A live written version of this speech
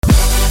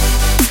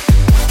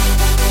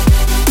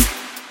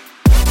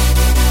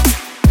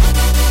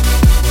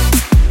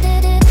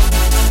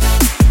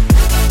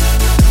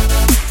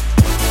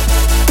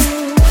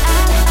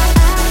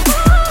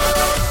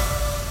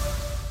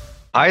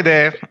Hi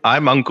there,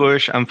 I'm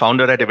Ankush. I'm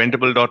founder at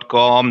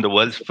eventable.com, the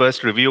world's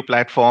first review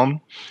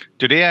platform.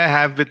 Today I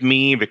have with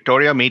me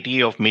Victoria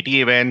Meaty of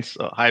Meaty Events.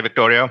 Hi,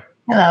 Victoria.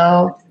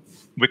 Hello.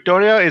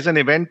 Victoria is an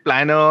event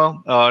planner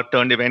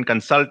turned event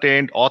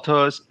consultant,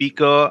 author,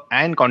 speaker,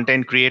 and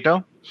content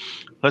creator.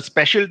 Her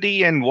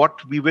specialty and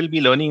what we will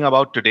be learning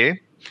about today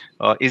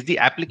is the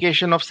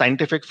application of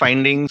scientific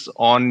findings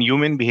on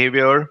human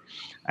behavior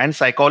and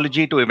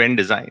psychology to event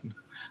design.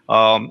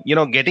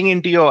 Getting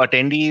into your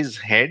attendees'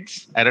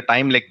 heads at a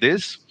time like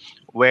this,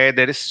 where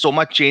there is so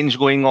much change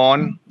going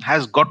on,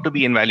 has got to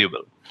be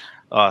invaluable.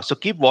 So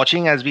keep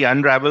watching as we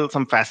unravel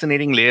some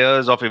fascinating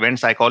layers of event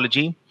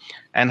psychology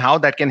and how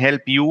that can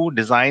help you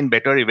design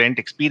better event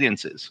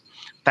experiences.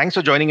 Thanks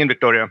for joining in,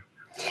 Victoria.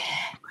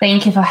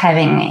 Thank you for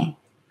having me.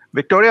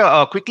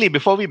 Victoria, quickly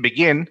before we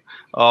begin,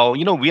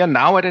 we are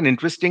now at an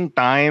interesting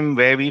time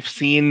where we've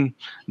seen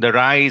the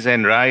rise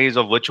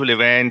of virtual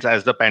events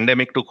as the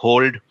pandemic took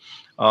hold,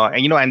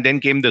 and then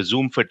came the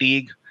Zoom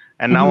fatigue.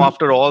 And now,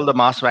 after all the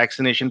mass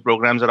vaccination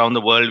programs around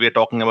the world, we're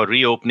talking about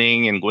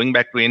reopening and going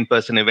back to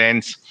in-person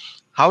events.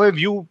 How have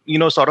you,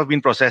 sort of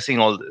been processing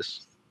all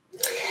this?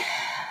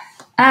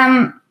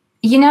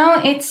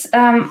 It's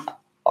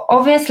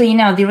obviously,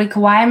 the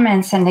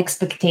requirements and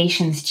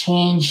expectations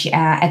change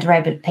at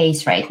rapid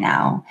pace right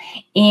now.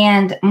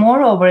 And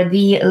moreover,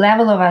 the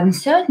level of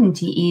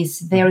uncertainty is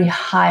very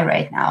high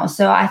right now.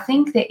 So I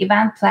think the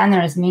event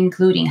planners, me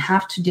including,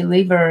 have to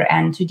deliver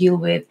and to deal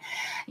with,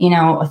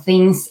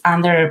 things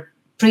under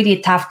pretty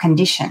tough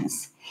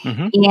conditions.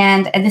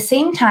 And at the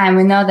same time,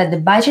 we know that the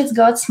budgets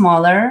got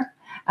smaller.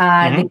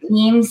 The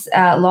teams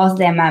lost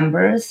their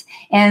members,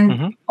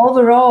 and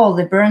overall,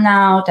 the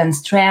burnout and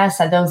stress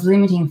are those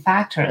limiting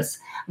factors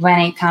when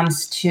it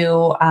comes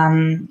to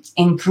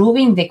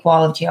improving the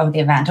quality of the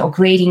event or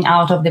creating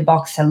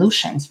out-of-the-box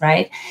solutions,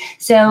 right?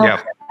 So,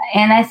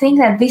 and I think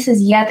that this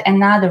is yet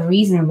another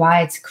reason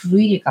why it's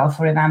critical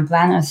for event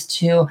planners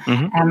to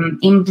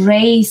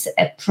embrace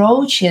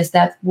approaches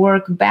that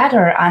work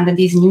better under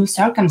these new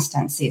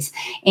circumstances,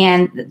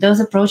 and those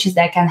approaches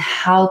that can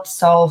help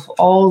solve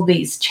all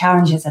these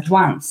challenges at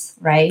once,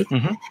 right?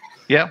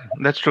 Yeah,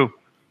 that's true.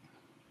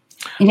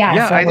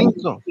 Yeah, I think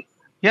so.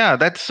 Yeah,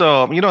 that's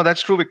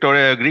true,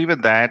 Victoria. I agree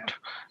with that.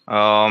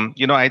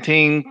 I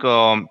think,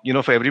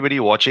 for everybody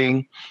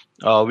watching,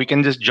 we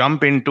can just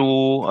jump into,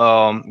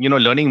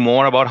 learning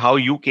more about how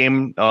you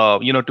came,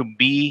 to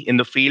be in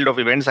the field of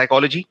event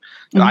psychology.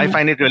 I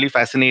find it really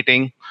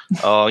fascinating,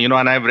 and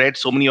I've read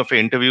so many of your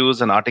interviews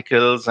and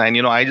articles, and,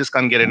 I just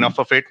can't get enough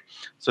of it.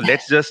 So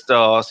let's just,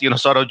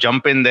 sort of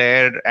jump in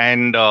there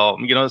and,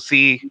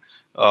 see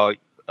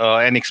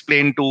and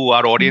explain to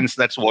our audience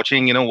that's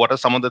watching, what are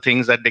some of the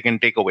things that they can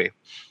take away.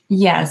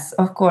 Yes,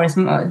 of course.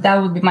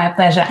 That would be my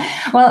pleasure.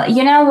 Well,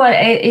 you know what?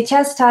 It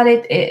just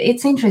started.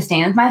 It's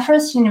interesting. At my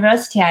first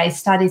university, I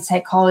studied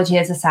psychology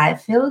as a side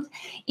field,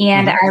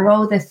 and I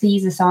wrote a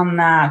thesis on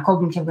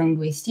cognitive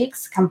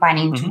linguistics,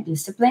 combining two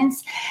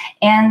disciplines.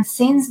 And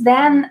since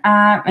then,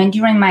 and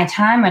during my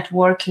time at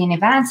work in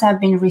events, I've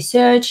been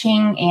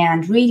researching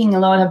and reading a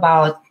lot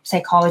about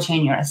psychology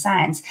and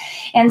neuroscience.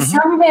 And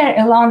somewhere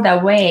along the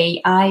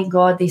way, I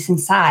got this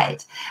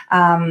insight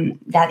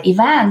that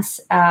events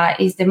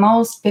is the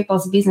most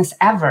people's business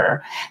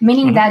ever,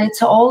 meaning that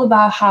it's all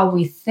about how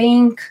we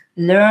think,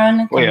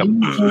 learn,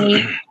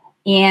 communicate,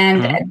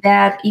 and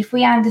that if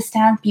we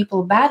understand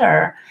people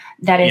better,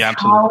 that is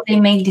how they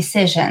make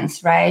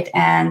decisions, right?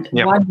 And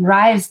what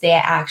drives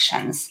their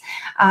actions.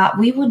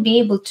 We would be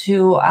able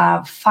to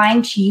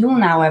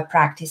fine-tune our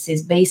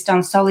practices based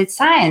on solid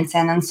science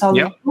and on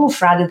solid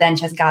proof rather than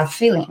just gut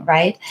feeling,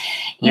 right?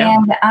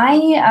 And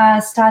I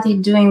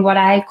started doing what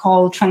I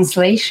call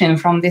translation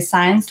from the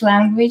science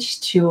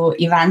language to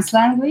events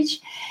language.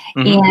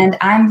 And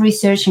I'm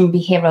researching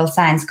behavioral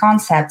science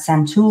concepts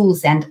and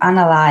tools and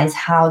analyze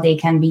how they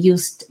can be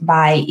used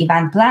by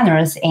event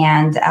planners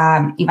and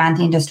event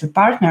industry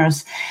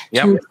partners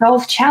to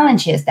solve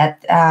challenges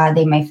that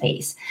they may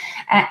face.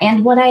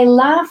 And what I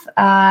love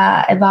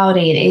about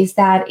it is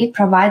that it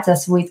provides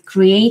us with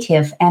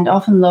creative and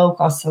often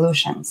low-cost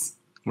solutions.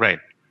 Right.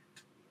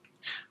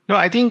 No,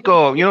 I think,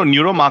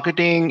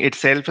 neuromarketing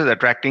itself is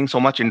attracting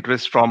so much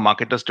interest from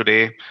marketers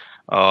today.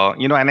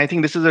 And I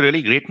think this is a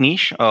really great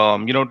niche,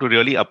 to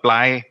really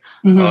apply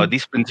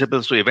these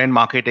principles to event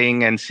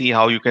marketing and see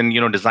how you can,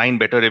 design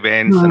better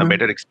events and a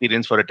better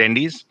experience for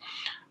attendees.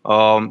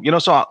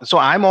 So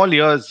I'm all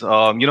ears.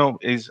 Are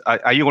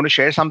you going to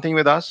share something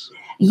with us?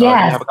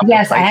 Yes.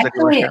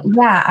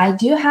 I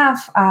do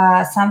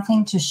have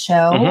something to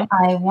show.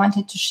 I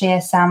wanted to share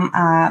some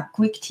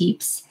quick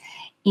tips,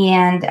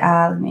 and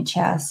let me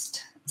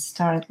just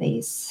start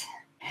this.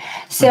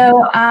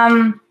 So,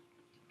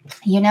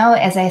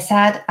 As I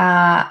said,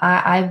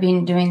 I've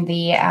been doing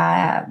the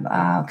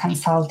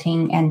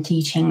consulting and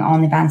teaching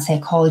on event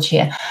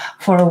psychology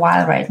for a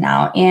while right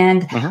now.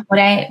 And what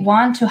I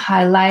want to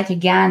highlight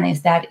again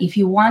is that if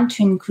you want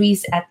to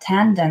increase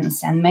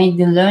attendance and make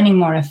the learning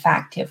more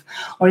effective,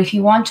 or if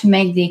you want to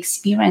make the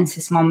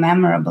experiences more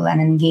memorable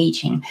and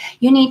engaging,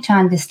 you need to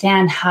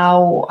understand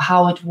how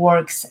it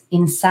works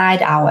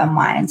inside our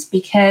minds,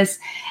 because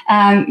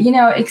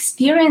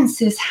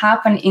experiences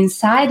happen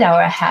inside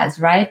our heads,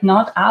 right?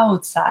 Not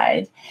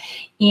outside.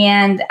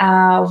 And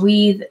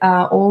with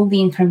all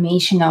the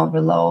information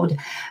overload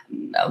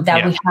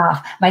that we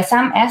have, by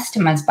some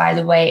estimates, by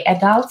the way,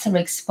 adults are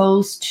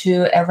exposed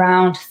to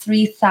around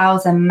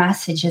 3,000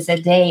 messages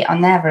a day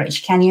on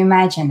average. Can you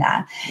imagine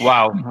that?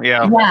 Wow.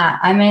 Yeah. Yeah.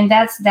 I mean,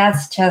 that's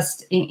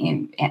just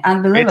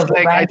unbelievable. It's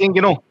like, right? I think,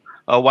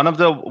 one of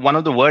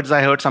the words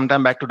I heard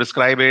sometime back to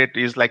describe it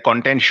is like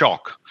content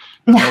shock.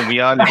 We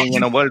are living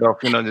in a world of,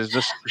 there's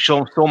just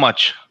so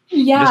much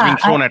just being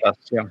thrown at us.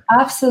 Yeah.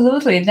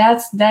 Absolutely.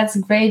 That's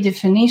great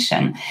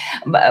definition.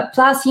 But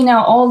plus,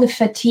 all the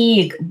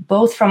fatigue,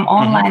 both from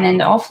online and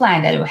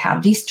offline that we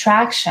have,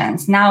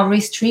 distractions, now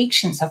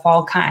restrictions of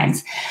all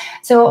kinds.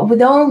 So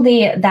with all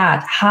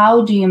that,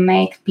 how do you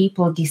make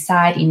people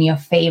decide in your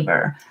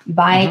favor,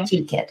 buy a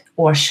ticket,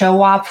 or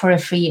show up for a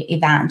free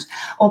event,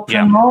 or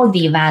promote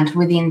the event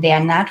within their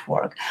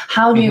network?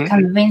 How do you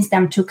convince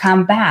them to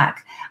come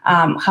back?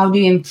 How do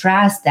you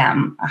impress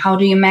them? How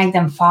do you make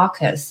them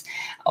focus?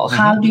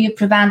 How do you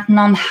prevent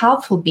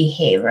non-helpful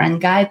behavior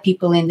and guide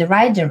people in the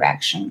right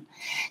direction?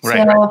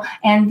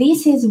 And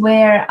this is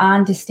where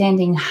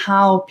understanding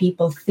how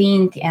people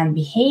think and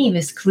behave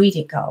is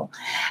critical.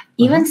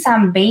 Even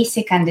some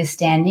basic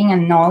understanding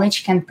and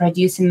knowledge can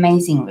produce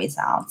amazing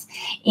results.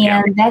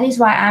 And that is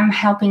why I'm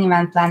helping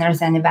event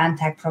planners and event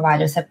tech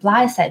providers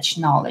apply such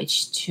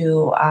knowledge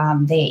to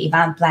the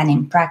event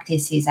planning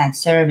practices and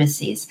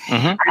services.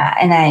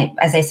 And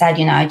as I said,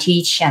 I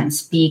teach and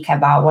speak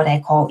about what I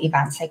call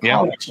event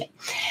psychology.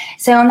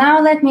 So now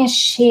let me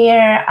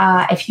share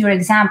a few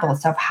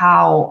examples of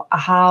how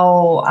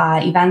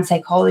event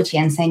psychology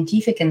and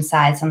scientific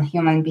insights on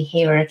human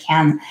behavior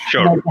can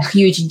make a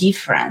huge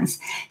difference.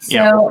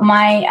 So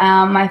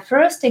my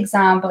first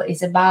example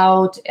is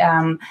about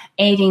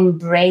adding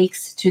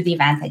breaks to the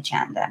event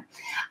agenda.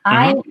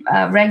 I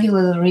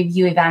regularly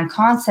review event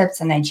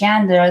concepts and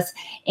agendas,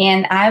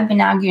 and I've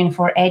been arguing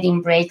for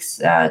adding breaks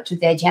to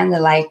the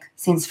agenda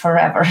since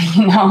forever,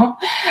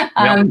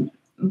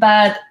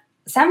 But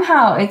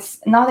somehow it's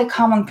not a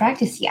common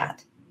practice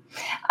yet.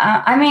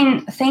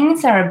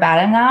 Things are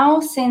better now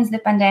since the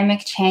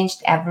pandemic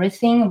changed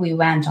everything. We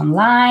went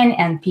online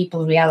and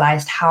people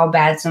realized how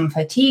bad Zoom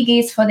fatigue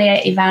is for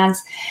their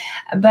events.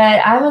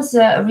 But I was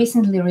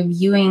recently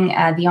reviewing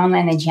the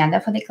online agenda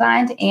for the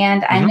client,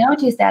 and I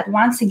noticed that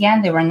once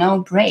again, there were no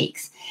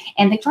breaks.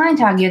 And the client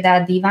argued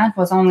that the event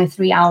was only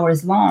 3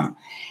 hours long.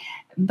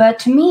 But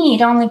to me,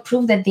 it only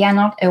proved that they are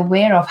not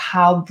aware of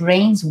how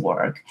brains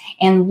work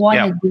and what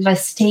a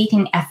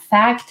devastating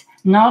effect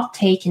not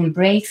taking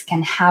breaks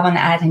can have on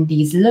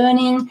attendees'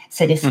 learning,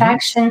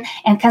 satisfaction,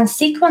 and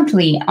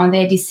consequently on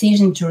their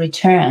decision to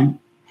return.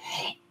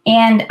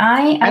 And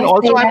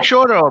I'm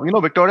sure,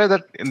 Victoria,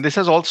 that this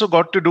has also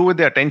got to do with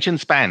the attention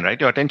span,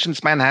 right? Your attention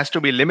span has to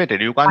be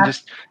limited. You can't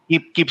just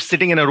keep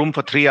sitting in a room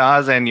for 3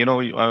 hours, and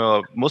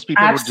most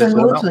people would just go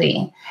now.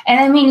 Absolutely.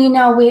 And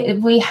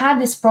we had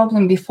this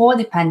problem before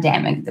the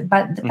pandemic,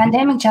 but the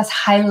pandemic just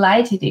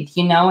highlighted it,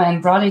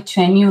 and brought it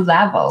to a new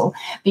level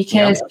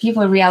because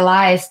people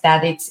realized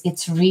that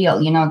it's real.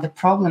 The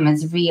problem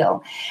is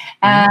real.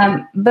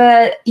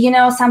 But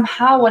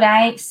somehow what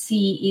I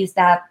see is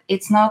that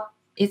it's not,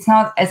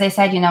 as I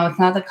said, it's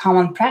not a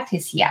common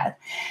practice yet.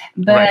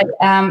 But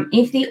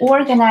if the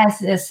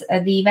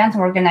event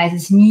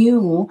organizers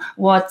knew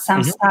what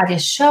some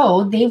studies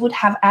show, they would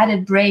have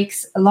added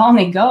breaks long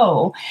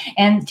ago.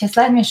 And just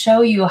let me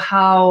show you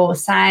how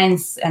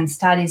science and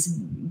studies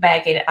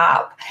back it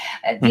up.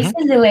 This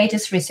is the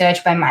latest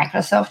research by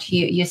Microsoft.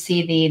 You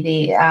see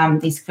the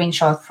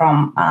screenshot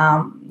from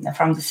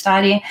the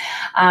study,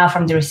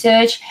 from the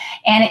research,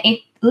 and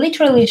it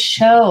literally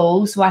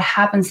shows what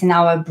happens in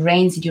our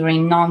brains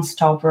during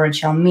non-stop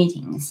virtual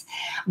meetings.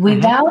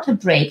 Without a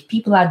break,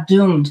 people are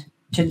doomed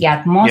to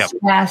get more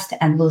stressed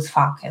and lose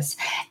focus.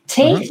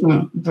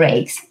 Taking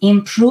breaks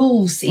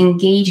improves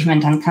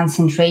engagement and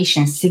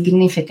concentration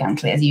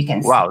significantly, as you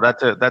can see. Wow,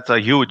 that's a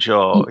huge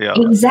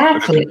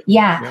exactly.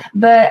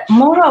 But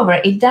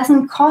moreover, it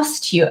doesn't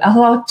cost you a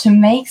lot to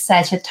make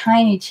such a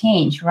tiny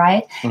change,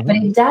 right? But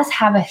it does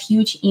have a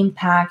huge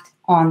impact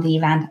on the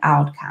event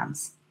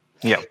outcomes.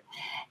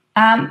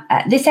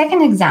 The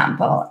second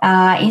example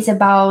is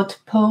about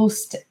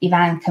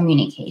post-event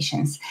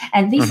communications.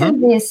 And this is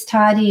the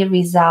study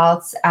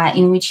results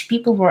in which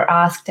people were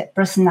asked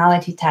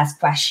personality test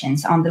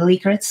questions on the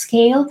Likert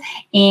scale.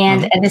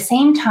 And at the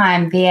same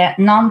time, their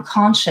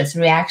non-conscious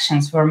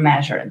reactions were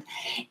measured.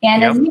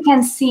 And as you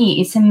can see,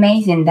 it's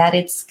amazing that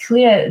it's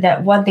clear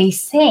that what they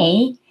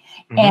say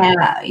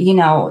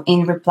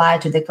in reply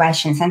to the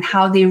questions, and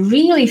how they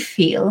really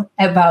feel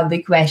about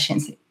the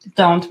questions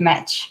don't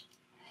match.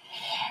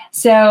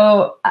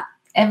 So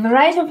a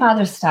variety of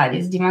other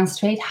studies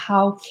demonstrate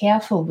how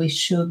careful we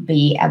should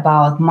be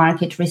about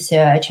market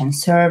research and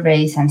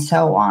surveys and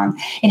so on.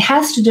 It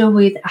has to do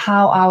with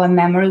how our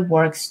memory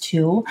works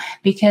too,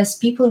 because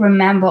people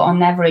remember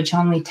on average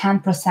only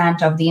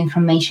 10% of the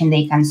information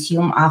they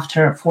consume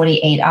after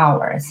 48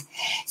 hours.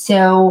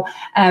 So,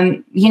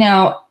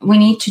 we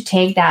need to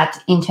take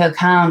that into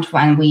account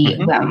when we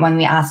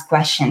ask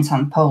questions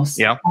on post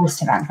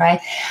event, right?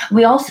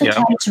 We also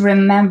tend to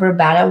remember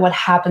better what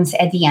happens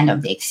at the end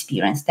of the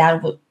experience.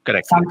 That would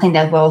something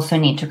that we also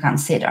need to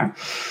consider.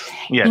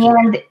 Yes.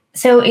 And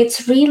so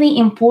it's really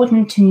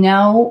important to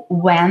know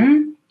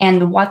when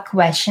and what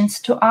questions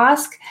to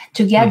ask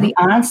to get the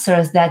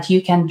answers that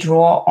you can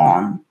draw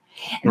on.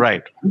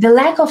 Right. The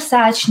lack of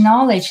such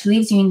knowledge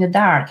leaves you in the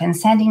dark, and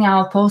sending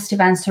out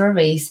post-event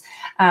surveys,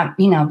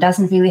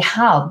 doesn't really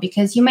help,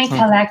 because you may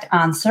collect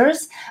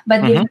answers,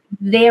 but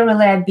their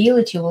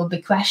reliability will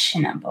be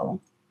questionable.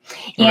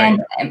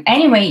 And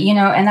anyway,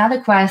 another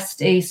quest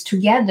is to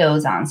get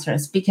those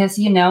answers, because,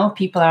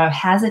 people are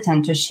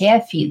hesitant to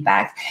share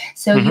feedback.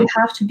 So you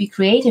have to be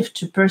creative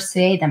to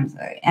persuade them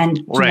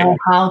and to know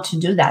how to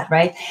do that,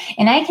 right?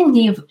 And I can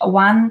give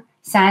one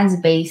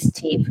science-based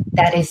tip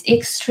that is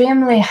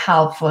extremely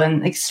helpful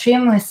and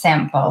extremely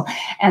simple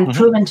and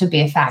proven to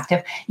be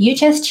effective. You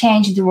just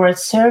change the word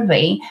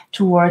survey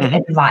to word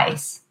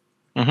advice.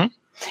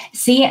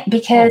 See,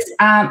 because,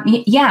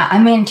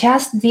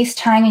 just this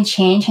tiny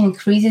change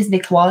increases the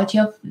quality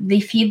of the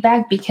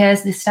feedback,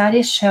 because the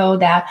studies show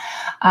that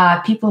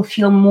people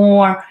feel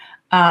more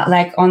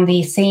on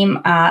the same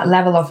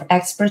level of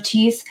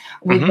expertise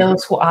with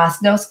those who ask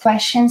those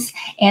questions,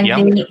 and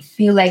they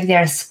feel like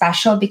they're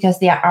special because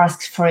they are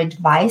asked for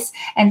advice,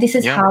 and this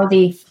is how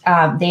they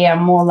are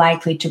more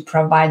likely to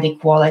provide the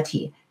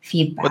quality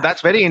feedback. But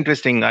that's very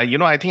interesting. I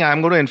think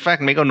I'm going to, in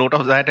fact, make a note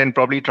of that and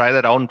probably try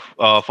that out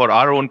for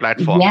our own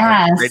platform.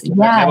 Yes. That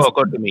never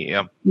occurred to me.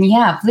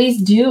 Yeah,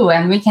 please do,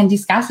 and we can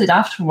discuss it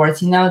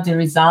afterwards. The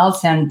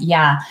results and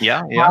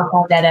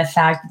how that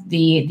affect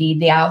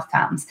the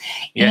outcomes.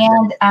 Yes.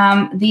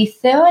 And the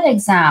third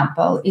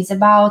example is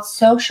about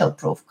social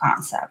proof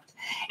concept.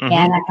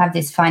 And I have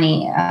this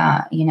funny,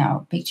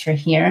 picture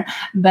here.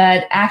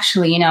 But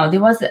actually, there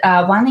was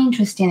one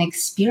interesting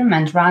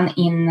experiment run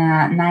in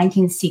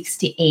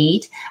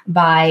 1968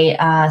 by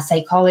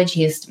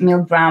psychologists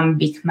Milgram,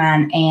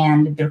 Bickman,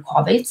 and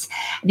Berkowitz.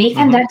 They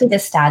conducted a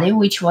study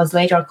which was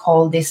later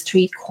called the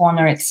street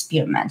corner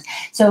experiment.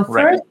 So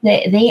first,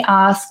 they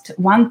asked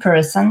one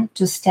person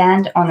to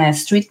stand on a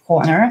street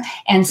corner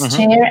and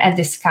stare at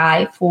the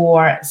sky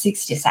for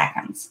 60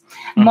 seconds.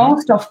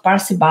 Most of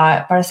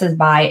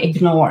passers-by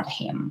ignored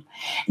him.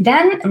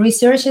 Then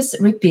researchers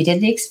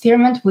repeated the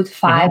experiment with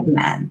 5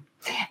 men.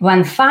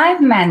 When 5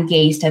 men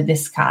gazed at the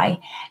sky,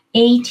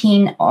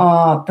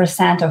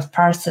 18% of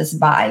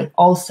passers-by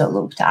also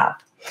looked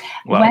up.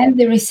 Wow. When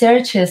the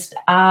researchers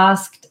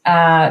asked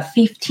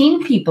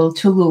 15 people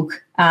to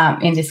look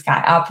in the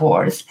sky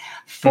upwards,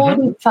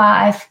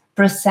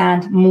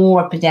 45%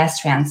 more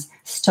pedestrians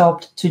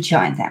stopped to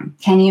join them.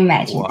 Can you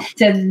imagine? Wow.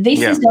 So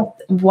this is just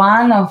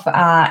one of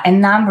a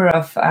number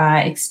of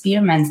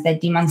experiments that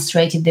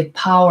demonstrated the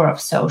power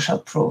of social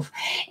proof.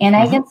 And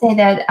I can say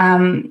that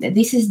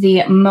this is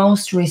the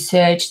most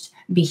researched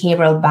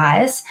behavioral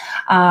bias,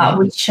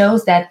 which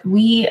shows that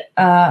we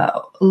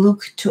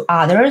look to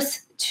others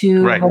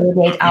to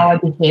validate our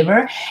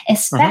behavior,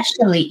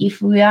 especially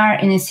if we are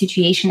in a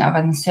situation of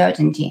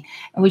uncertainty,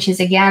 which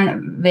is,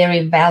 again,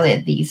 very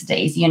valid these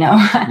days,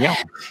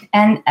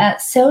 And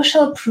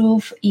social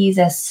proof is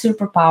a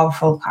super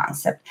powerful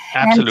concept.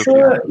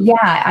 Absolutely. And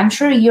I'm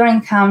sure you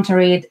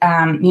encounter it,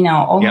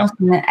 almost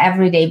on an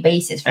everyday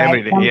basis, right?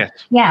 Every day, yes.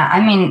 Yeah,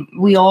 I mean,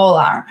 we all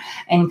are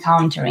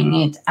encountering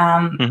it.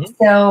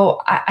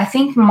 So I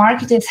think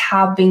marketers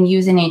have been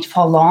using it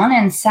for long,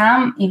 and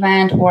some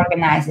event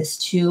organizers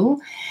too.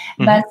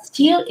 But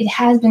still, it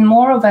has been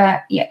more of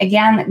a,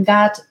 again,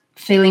 gut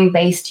feeling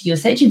based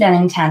usage than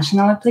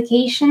intentional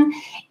application.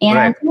 And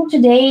until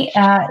today,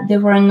 there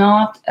were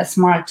not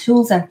smart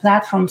tools and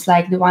platforms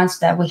like the ones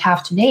that we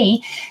have today.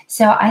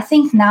 So I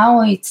think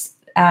now it's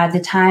the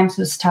time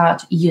to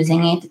start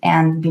using it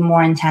and be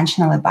more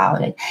intentional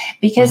about it.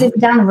 Because if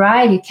done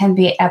right, it can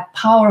be a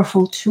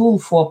powerful tool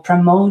for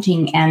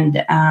promoting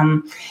and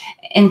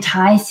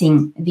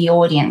enticing the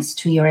audience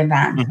to your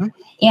event.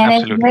 And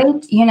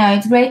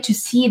it's great to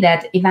see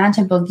that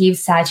Eventable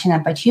gives such an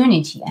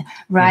opportunity,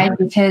 right?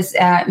 Because,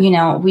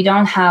 we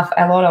don't have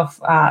a lot of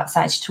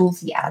such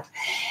tools yet.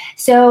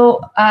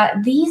 So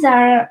these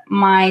are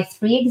my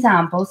 3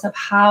 examples of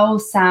how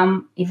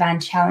some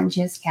event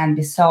challenges can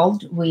be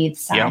solved with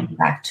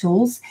science-backed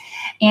tools.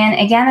 And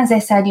again, as I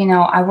said,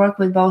 I work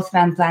with both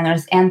event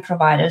planners and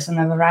providers on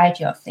a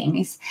variety of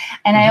things.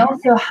 And I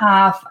also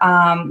have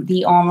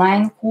the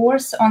online course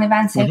course on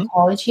event Hmm.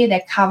 psychology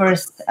that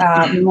covers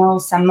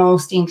some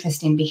most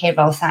interesting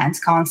behavioral science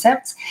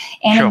concepts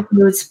and Sure.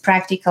 includes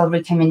practical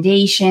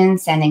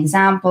recommendations and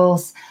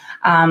examples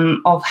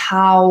of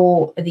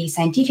how the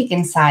scientific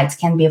insights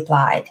can be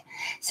applied.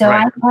 So I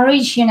Right.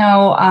 encourage,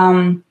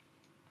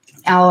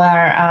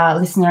 our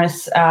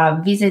listeners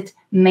visit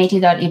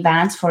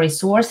meti.events for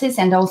resources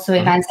and also Hmm.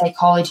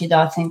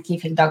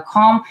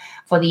 eventpsychology.scientific.com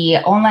for the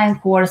online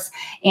course.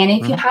 And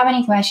if you Hmm. have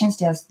any questions,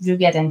 just do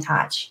get in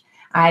touch.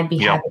 I'd be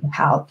Yeah. happy to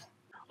help.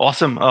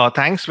 Awesome.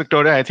 Thanks,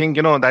 Victoria. I think,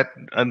 that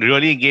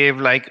really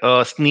gave like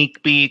a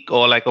sneak peek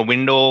or like a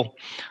window,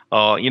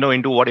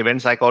 into what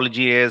event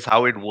psychology is,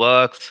 how it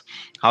works,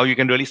 how you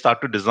can really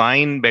start to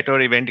design better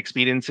event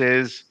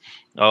experiences.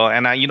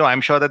 And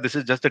I'm sure that this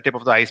is just the tip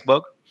of the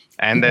iceberg,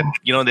 and that,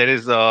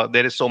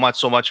 there is so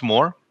much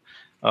more.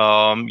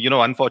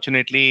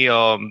 Unfortunately,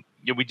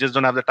 we just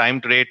don't have the time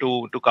today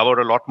to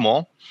cover a lot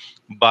more.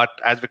 But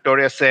as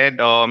Victoria said,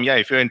 yeah,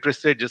 if you're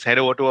interested, just head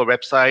over to her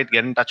website,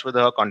 get in touch with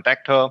her,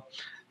 contact her,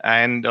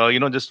 and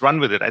just run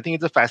with it. I think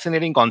it's a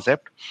fascinating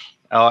concept,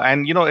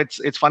 and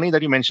it's funny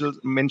that you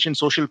mentioned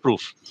social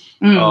proof.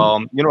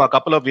 Mm, A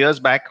couple of years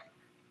back,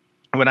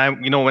 when I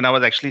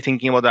was actually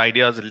thinking about the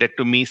ideas that led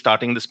to me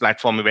starting this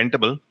platform,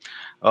 Eventable,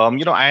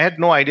 I had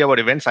no idea about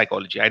event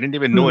psychology. I didn't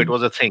even know it mm,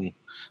 was a thing,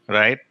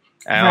 right?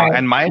 right.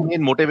 And my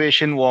main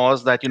motivation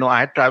was that I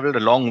had traveled a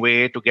long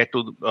way to get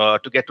to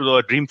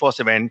the Dreamforce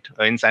event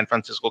in San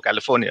Francisco,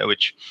 California,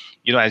 which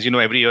as you know,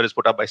 every year is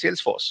put up by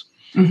Salesforce.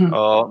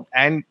 Mm-hmm.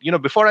 And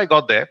before I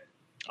got there,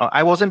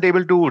 I wasn't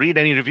able to read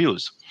any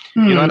reviews.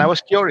 And I Mm,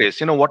 was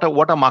curious. What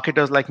are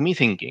marketers like me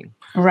thinking,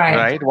 right.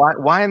 right?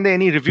 Why aren't there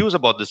any reviews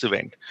about this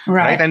event, right?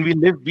 Right. And we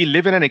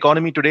live in an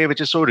economy today which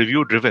is so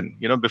review driven.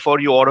 Before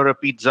you order a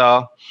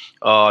pizza,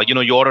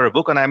 you order a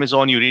book on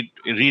Amazon, you read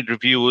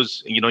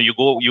reviews. You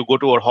go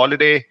to a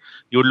holiday,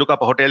 you look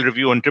up a hotel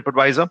review on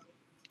TripAdvisor.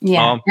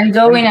 Yeah. Um, And and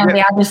going on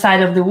the other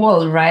side of the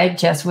world, right?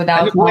 Just and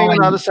without you're going on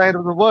the other knowing. side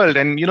of the world,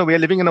 and we are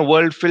living in a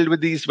world filled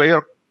with these where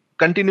you're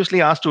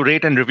continuously asked to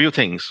rate and review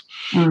things.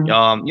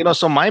 Mm,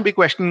 So my big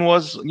question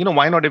was,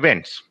 why not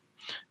events,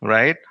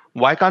 right?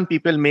 Why can't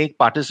people make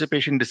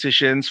participation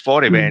decisions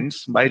for mm,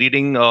 events by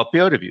reading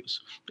peer reviews?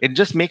 It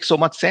just makes so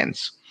much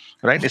sense,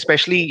 right?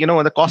 Especially,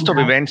 the cost of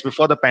yeah. events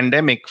before the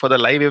pandemic for the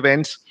live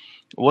events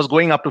was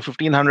going up to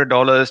 $1,500,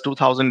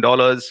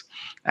 $2,000.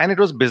 And it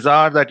was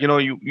bizarre that,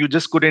 you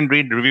just couldn't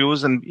read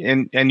reviews, and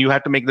you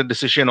had to make the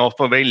decision of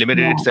a very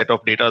limited Yeah. set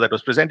of data that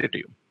was presented to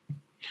you,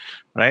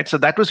 right? So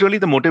that was really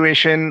the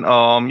motivation,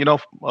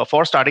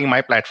 for starting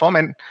my platform.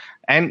 And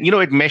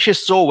it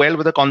meshes so well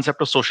with the concept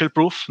of social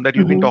proof that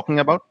you've been Mm-hmm. talking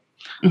about.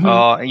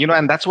 Mm-hmm.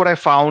 And that's what I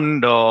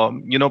found,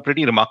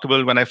 pretty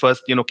remarkable when I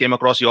first, came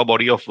across your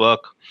body of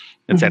work,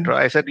 Mm-hmm. etc.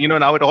 I said,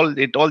 now it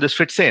all just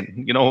fits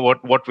in.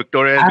 What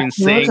Victoria has been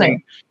saying,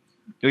 and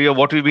Absolutely.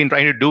 what we've been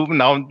trying to do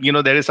now.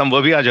 There is some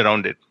verbiage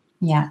around it.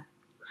 Yeah.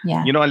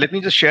 Yeah. And let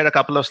me just share a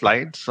couple of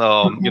slides,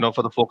 Okay.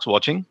 for the folks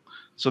watching,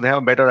 so they have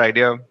a better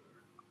idea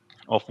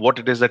of what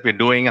it is that we're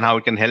doing and how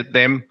it can help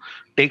them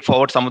take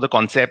forward some of the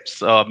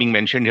concepts being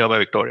mentioned here by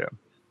Victoria.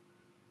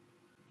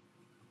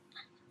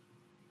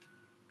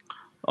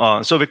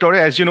 So,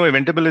 Victoria, as you know,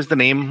 Eventable is the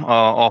name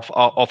of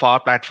our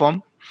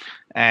platform,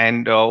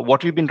 and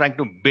what we've been trying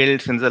to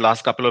build since the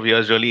last couple of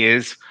years really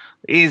is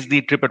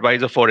the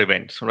TripAdvisor for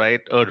events,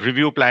 right? A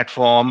review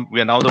platform.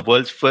 We are now the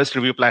world's first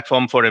review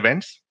platform for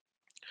events,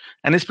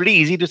 and it's pretty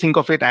easy to think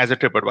of it as a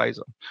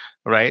TripAdvisor,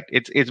 right?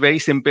 It's very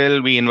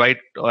simple. We invite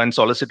and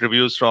solicit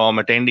reviews from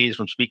attendees,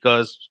 from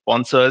speakers,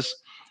 sponsors,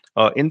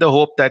 in the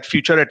hope that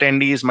future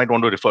attendees might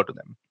want to refer to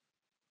them.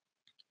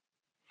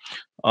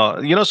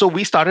 So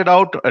we started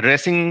out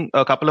addressing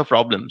a couple of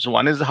problems.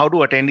 One is, how do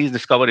attendees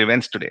discover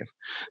events today,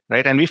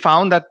 right? And we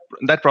found that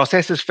that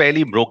process is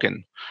fairly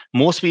broken.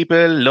 Most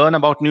people learn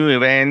about new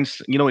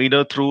events,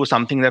 either through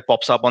something that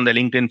pops up on their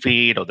LinkedIn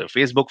feed or their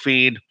Facebook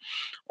feed,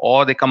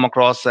 or they come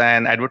across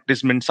an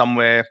advertisement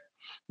somewhere,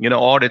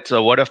 or it's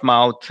a word of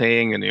mouth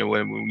thing.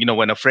 And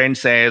when a friend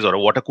says, or a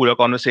water cooler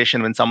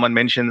conversation when someone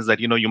mentions that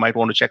you might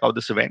want to check out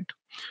this event.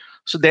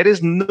 So there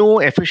is no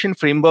efficient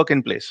framework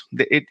in place.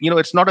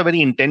 It's not a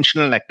very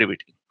intentional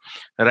activity,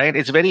 right?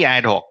 It's very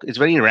ad hoc. It's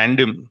very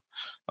random.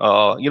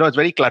 It's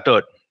very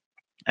cluttered,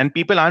 and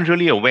people aren't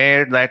really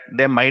aware that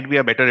there might be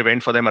a better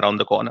event for them around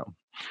the corner,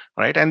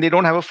 right? And they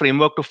don't have a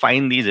framework to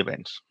find these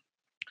events.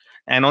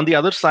 And on the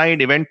other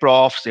side, event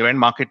profs, event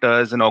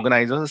marketers, and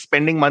organizers are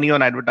spending money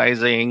on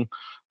advertising,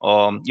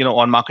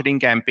 on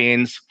marketing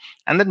campaigns,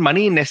 and that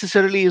money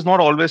necessarily is not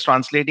always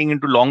translating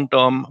into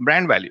long-term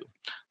brand value,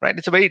 right?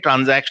 It's a very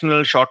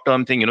transactional,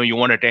 short-term thing. You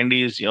want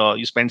attendees,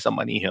 you spend some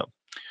money here.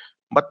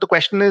 But the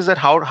question is that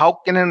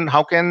how can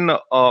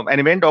an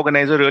event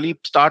organizer really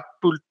start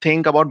to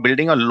think about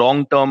building a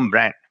long-term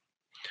brand,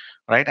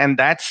 right? And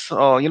that's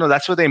where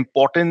the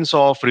importance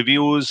of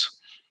reviews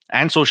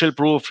and social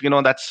proof,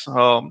 that's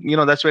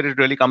where it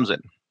really comes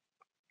in.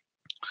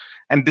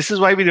 And this is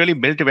why we really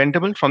built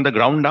Eventable from the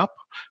ground up,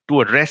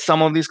 to address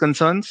some of these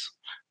concerns,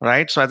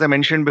 right? So as I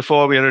mentioned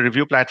before, we are a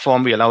review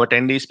platform. We allow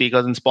attendees,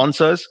 speakers, and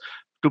sponsors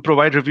to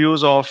provide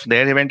reviews of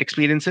their event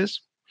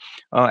experiences.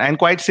 And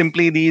quite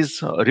simply,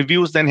 these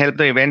reviews then help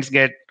the events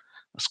get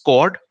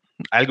scored,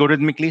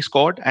 algorithmically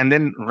scored, and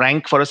then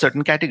rank for a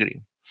certain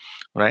category,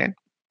 right?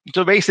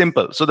 So very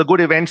simple. So the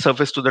good events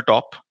surface to the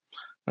top,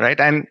 right?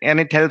 And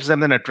it helps them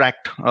then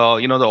attract, the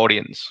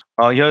audience.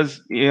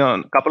 Here's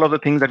a couple of the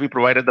things that we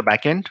provide at the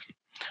back end.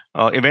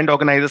 Event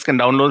organizers can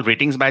download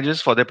ratings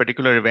badges for their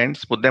particular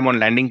events, put them on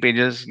landing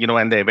pages,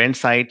 and the event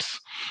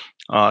sites.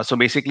 So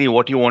basically,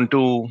 what you want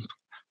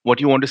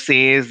to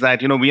say is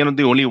that we are not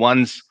the only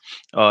ones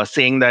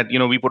saying that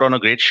we put on a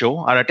great show.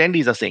 Our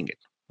attendees are saying it,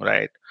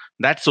 right?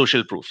 That's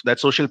social proof.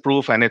 That's social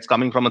proof, and it's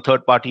coming from a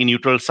third-party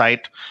neutral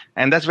site,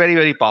 and that's very,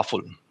 very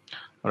powerful,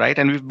 right?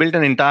 And we've built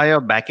an entire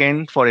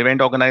backend for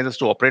event organizers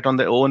to operate on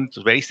their own. It's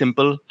very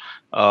simple.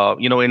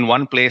 In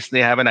one place, they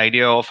have an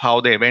idea of how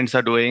the events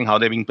are doing, how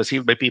they're being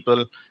perceived by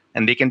people,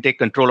 and they can take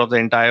control of the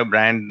entire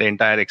brand, the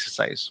entire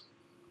exercise,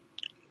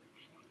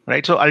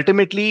 right? So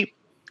ultimately,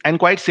 and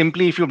quite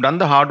simply, if you've done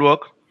the hard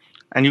work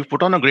and you've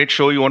put on a great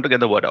show, you want to get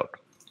the word out,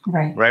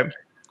 Right. right?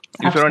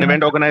 If you're an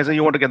event organizer,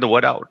 you want to get the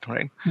word out,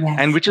 right? Yes.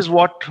 And which is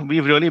what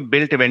we've really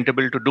built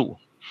Eventable to do.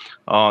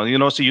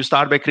 So you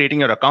start by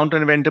creating your account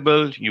on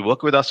Eventable, you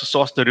work with us to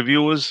source the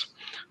reviews,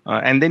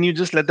 and then you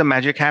just let the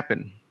magic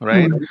happen,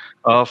 right?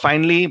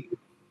 Finally,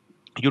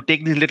 you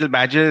take these little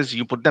badges,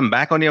 you put them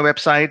back on your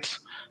websites,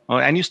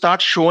 and you start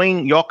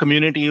showing your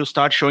community, you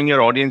start showing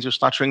your audience, you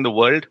start showing the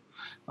world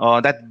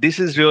that this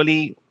is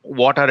really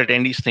what our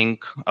attendees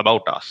think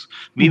about us.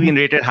 We've been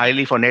rated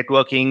highly for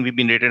networking. We've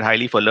been rated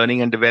highly for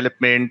learning and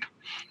development.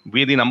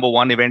 We're the number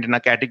one event in our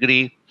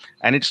category.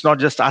 And it's not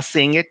just us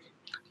saying it.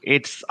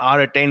 It's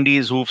our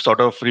attendees who've sort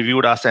of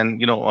reviewed us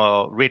and,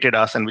 rated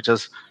us, and which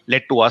has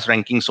led to us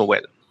ranking so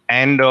well.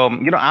 And,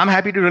 I'm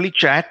happy to really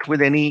chat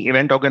with any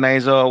event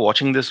organizer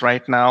watching this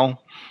right now.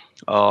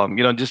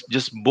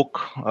 Just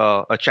book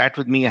a chat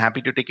with me.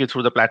 Happy to take you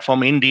through the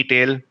platform in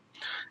detail.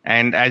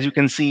 And as you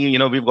can see,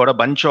 we've got a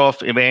bunch of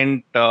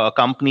event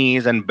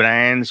companies and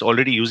brands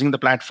already using the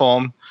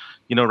platform,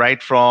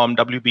 right from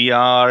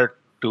WBR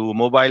to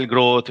Mobile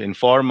Growth,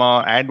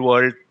 Informa,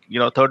 AdWorld,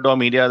 Third Door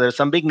Media. There's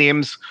some big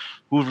names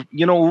who've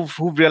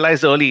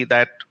realized early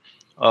that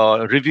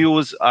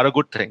reviews are a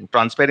good thing.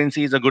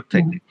 Transparency is a good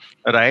thing,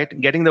 right?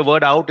 Getting the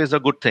word out is a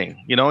good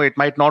thing. It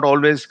might not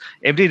always,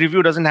 every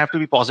review doesn't have to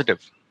be positive,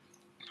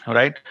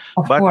 right?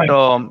 Of But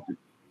course.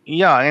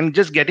 yeah, and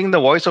just getting the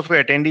voice of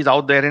your attendees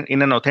out there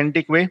in an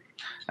authentic way.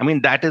 I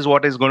mean, that is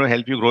what is going to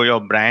help you grow your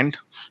brand,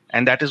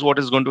 and that is what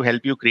is going to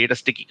help you create a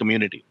sticky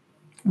community.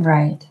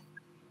 Right.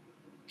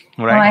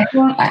 Right.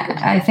 Well,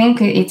 I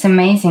think it's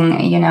amazing.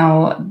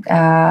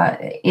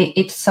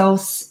 It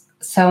solves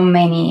so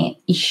many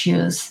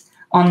issues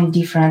on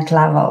different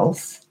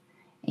levels.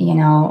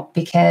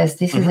 Because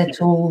this is a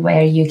tool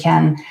where you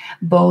can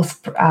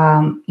both,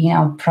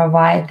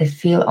 provide the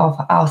feel of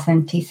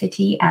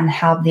authenticity and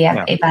help the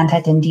event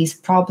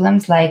attendees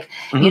problems. Like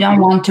you don't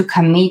want to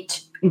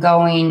commit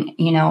going,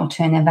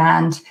 to an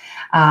event,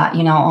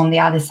 on the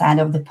other side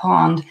of the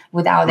pond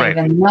without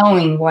even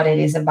knowing what it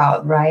is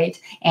about, right?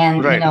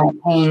 And,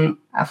 paying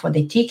for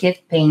the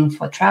ticket, paying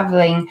for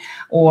traveling,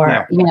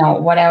 or,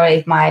 whatever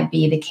it might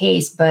be the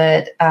case.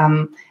 But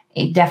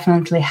it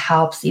definitely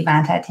helps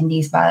event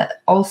attendees, but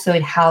also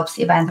it helps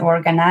event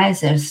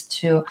organizers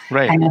to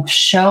kind of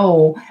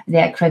show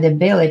their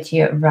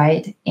credibility,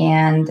 right?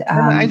 And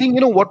I think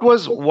what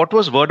was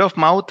word of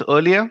mouth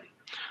earlier.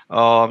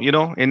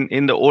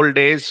 In the old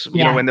days,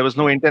 when there was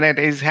no internet,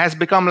 has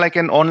become like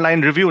an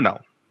online review now.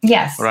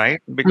 Yes.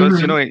 Right?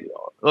 Because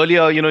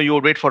earlier, you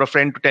would wait for a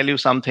friend to tell you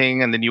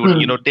something, and then you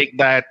would, take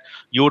that.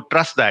 You would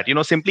trust that.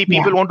 Simply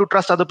people want to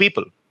trust other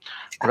people.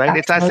 Right?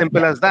 It's as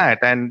simple as that.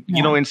 And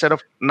instead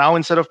of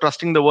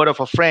trusting the word of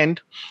a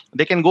friend,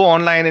 they can go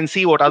online and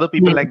see what other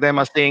people like them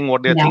are saying,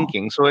 what they're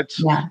thinking. So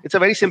it's a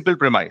very simple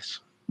premise.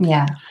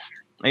 Yeah.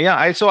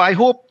 So I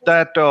hope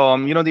that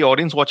the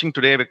audience watching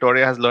today,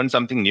 Victoria, has learned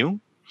something new,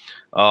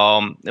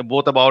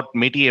 both about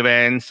Métis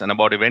events and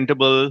about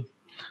Eventable.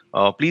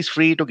 Please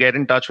free to get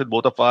in touch with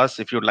both of us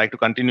if you'd like to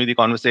continue the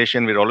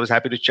conversation. We're always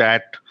happy to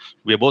chat.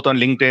 We're both on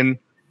LinkedIn.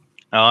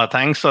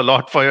 Thanks a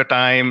lot for your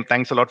time.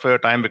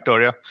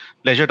 Victoria.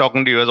 Pleasure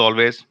talking to you as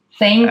always.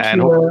 Thank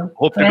you.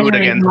 Hope to do it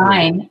again.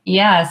 Mine.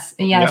 Yes.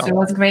 It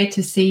was great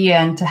to see you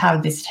and to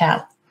have this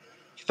chat.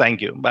 Thank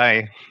you.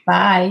 Bye.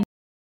 Bye.